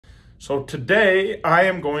So today I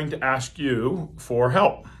am going to ask you for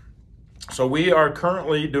help. So we are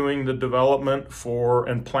currently doing the development for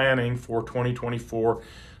and planning for 2024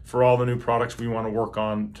 for all the new products we want to work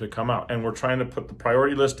on to come out. And we're trying to put the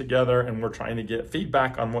priority list together, and we're trying to get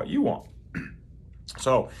feedback on what you want.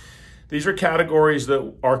 So these are categories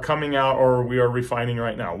that are coming out or we are refining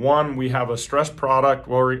right now. One, we have a stress product,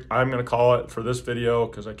 or I'm going to call it for this video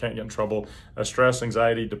because I can't get in trouble, a stress,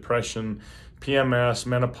 anxiety, depression, PMS,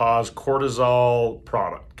 menopause, cortisol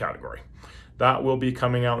product category. That will be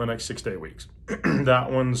coming out in the next 6 to 8 weeks.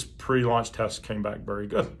 That one's pre-launch test came back very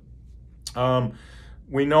good.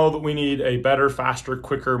 We know that we need a better, faster,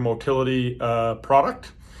 quicker motility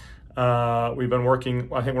product. We've been working,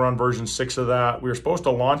 I think we're on version 6 of that. We were supposed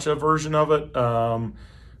to launch a version of it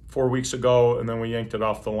 4 weeks ago, and then we yanked it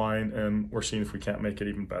off the line, and we're seeing if we can't make it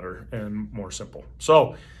even better and more simple.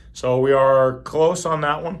 So we are close on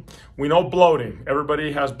that one. We know bloating.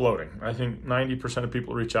 Everybody has bloating. I think 90% of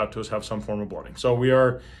people who reach out to us have some form of bloating. So we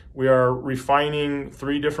are refining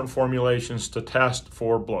 3 different formulations to test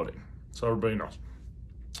for bloating. So everybody knows.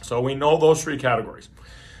 So we know those 3 categories.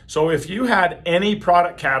 So if you had any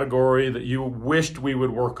product category that you wished we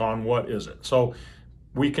would work on, what is it? So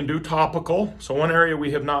we can do topical. So one area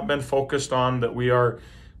we have not been focused on that we are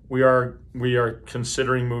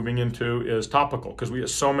considering moving into is topical, because we have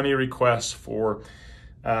so many requests for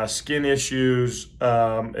skin issues,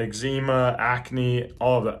 eczema, acne,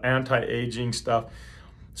 all of the anti-aging stuff.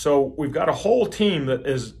 So we've got a whole team that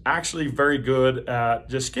is actually very good at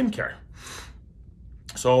just skincare.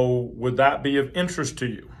 So would that be of interest to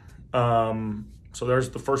you? So there's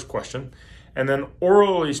the first question. And then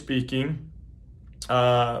orally speaking,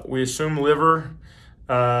 we assume liver,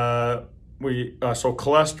 so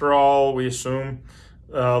cholesterol, we assume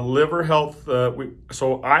liver health.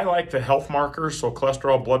 So I like the health markers, so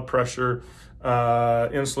cholesterol, blood pressure,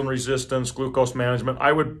 insulin resistance, glucose management.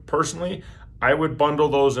 I would bundle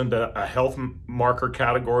those into a health marker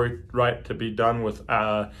category, right, to be done with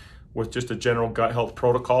just a general gut health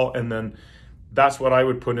protocol. And then that's what I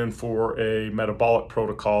would put in for a metabolic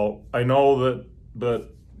protocol. I know that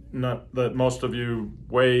most of you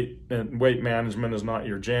weight management is not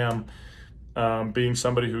your jam. Being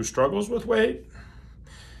somebody who struggles with weight,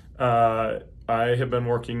 I have been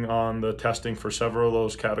working on the testing for several of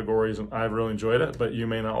those categories, and I've really enjoyed it, but you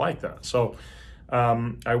may not like that. So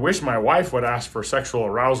I wish my wife would ask for sexual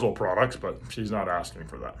arousal products, but she's not asking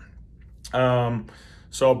for that.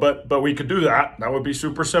 But we could do that. That would be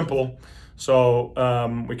super simple. So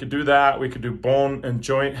we could do that. We could do bone and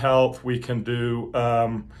joint health. We can do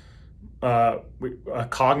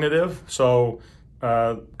cognitive. So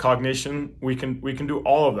cognition. We can do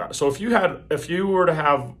all of that. So if you were to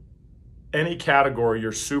have any category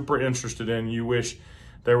you're super interested in, you wish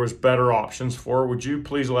there was better options for, would you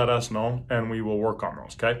please let us know, and we will work on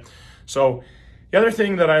those. Okay. So the other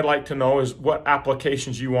thing that I'd like to know is what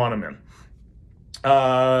applications you want them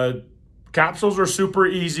in. Capsules are super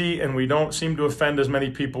easy, and we don't seem to offend as many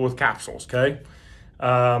people with capsules, okay?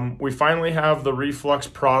 We finally have the reflux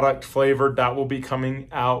product flavored. That will be coming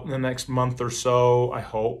out in the next month or so, I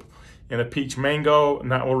hope, in a peach mango, and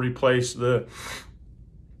that will replace the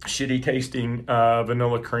shitty tasting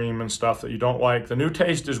vanilla cream and stuff that you don't like. The new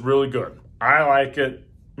taste is really good. I like it.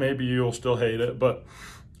 Maybe you'll still hate it, but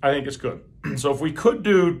I think it's good. So if we could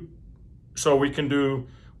do, we can do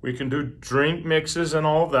drink mixes and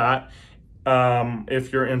all of that.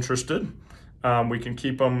 If you're interested, we can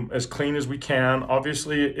keep them as clean as we can.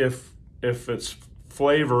 Obviously, if it's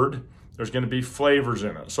flavored, there's going to be flavors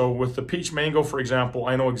in it. So with the peach mango, for example,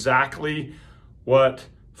 I know exactly what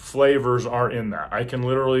flavors are in that. I can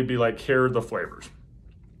literally be like, here are the flavors.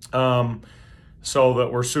 So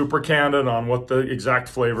that we're super candid on what the exact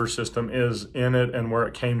flavor system is in it and where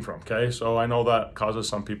it came from, okay? So I know that causes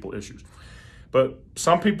some people issues. But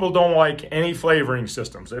some people don't like any flavoring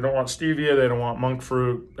systems. They don't want stevia, they don't want monk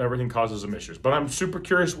fruit, everything causes them issues. But I'm super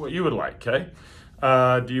curious what you would like, okay?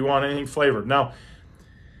 Do you want anything flavored? Now,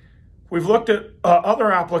 we've looked at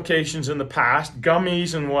other applications in the past,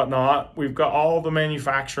 gummies and whatnot. We've got all the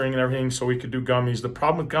manufacturing and everything, so we could do gummies. The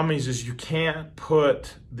problem with gummies is you can't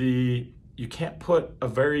put the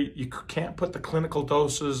clinical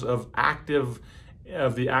doses of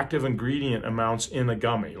the active ingredient amounts in a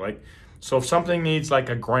gummy. So if something needs like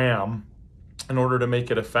a gram in order to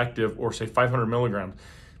make it effective, or say 500 milligrams,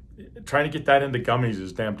 trying to get that into gummies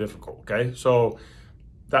is damn difficult, okay? So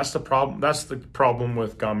that's the problem. That's the problem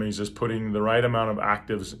with gummies, is putting the right amount of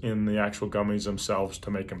actives in the actual gummies themselves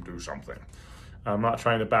to make them do something. I'm not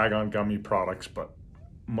trying to bag on gummy products, but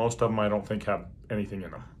most of them I don't think have anything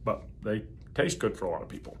in them, but they taste good for a lot of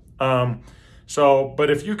people. So, but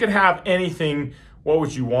if you could have anything, what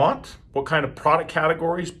would you want? What kind of product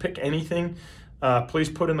categories? Pick anything. Please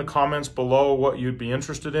put in the comments below what you'd be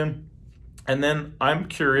interested in. And then I'm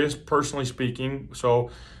curious, personally speaking, so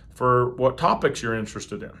for what topics you're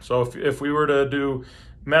interested in. So if we were to do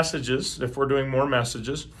messages, if we're doing more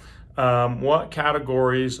messages, what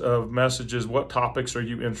categories of messages, what topics are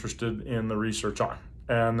you interested in the research on?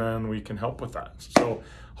 And then we can help with that. So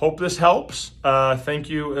hope this helps. Thank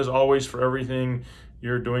you as always for everything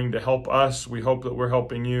you're doing to help us. We hope that we're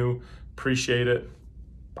helping you. Appreciate it.